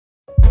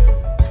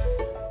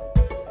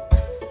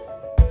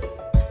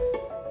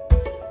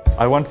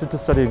I wanted to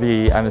study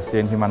the MSc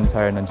in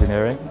Humanitarian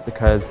Engineering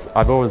because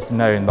I've always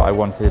known that I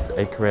wanted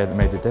a career that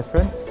made a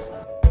difference.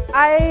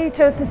 I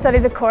chose to study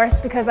the course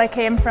because I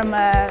came from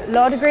a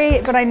law degree,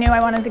 but I knew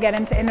I wanted to get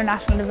into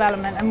international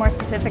development and more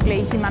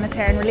specifically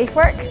humanitarian relief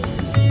work.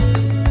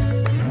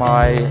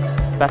 My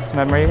best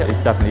memory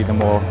is definitely the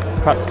more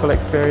practical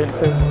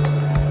experiences.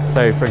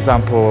 So for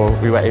example,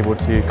 we were able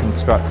to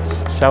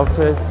construct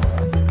shelters.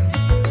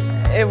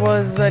 It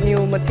was a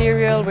new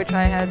material which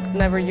I had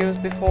never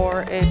used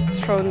before. It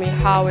showed me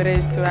how it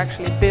is to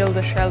actually build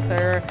a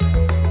shelter.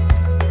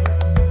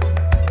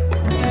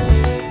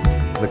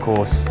 The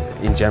course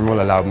in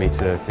general allowed me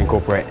to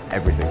incorporate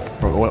everything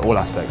from all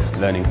aspects,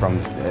 learning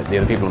from the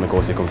other people on the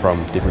course who come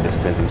from different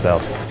disciplines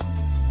themselves.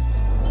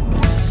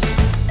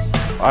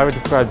 I would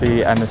describe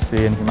the MSc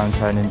in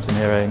Humanitarian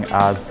Engineering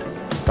as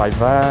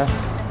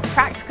diverse,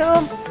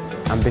 practical,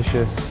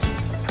 ambitious,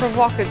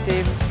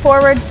 provocative,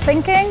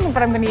 forward-thinking,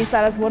 but I'm going to use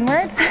that as one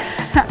word,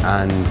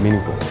 and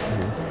meaningful.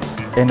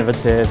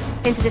 Innovative,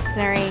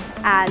 interdisciplinary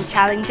and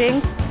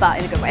challenging, but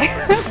in a good way.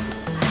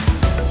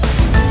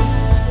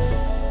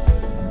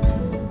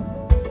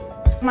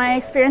 My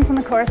experience on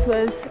the course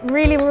was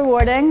really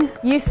rewarding,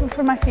 useful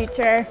for my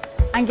future,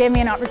 and gave me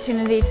an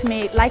opportunity to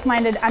meet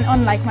like-minded and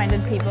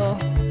unlike-minded people.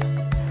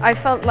 I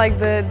felt like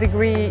the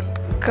degree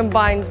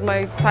combines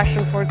my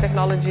passion for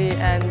technology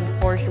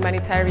and for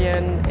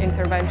humanitarian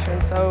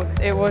intervention, so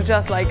it was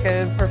just like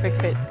a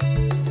perfect fit.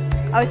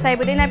 I would say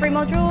within every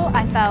module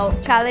I felt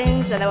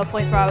challenged, and there were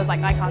points where I was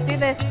like, I can't do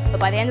this,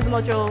 but by the end of the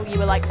module you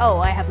were like, oh,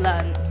 I have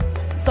learned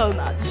so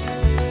much.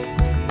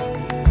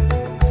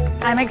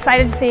 I'm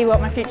excited to see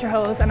what my future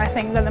holds, and I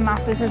think that the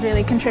Masters has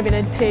really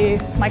contributed to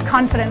my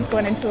confidence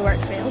going into the work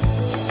field.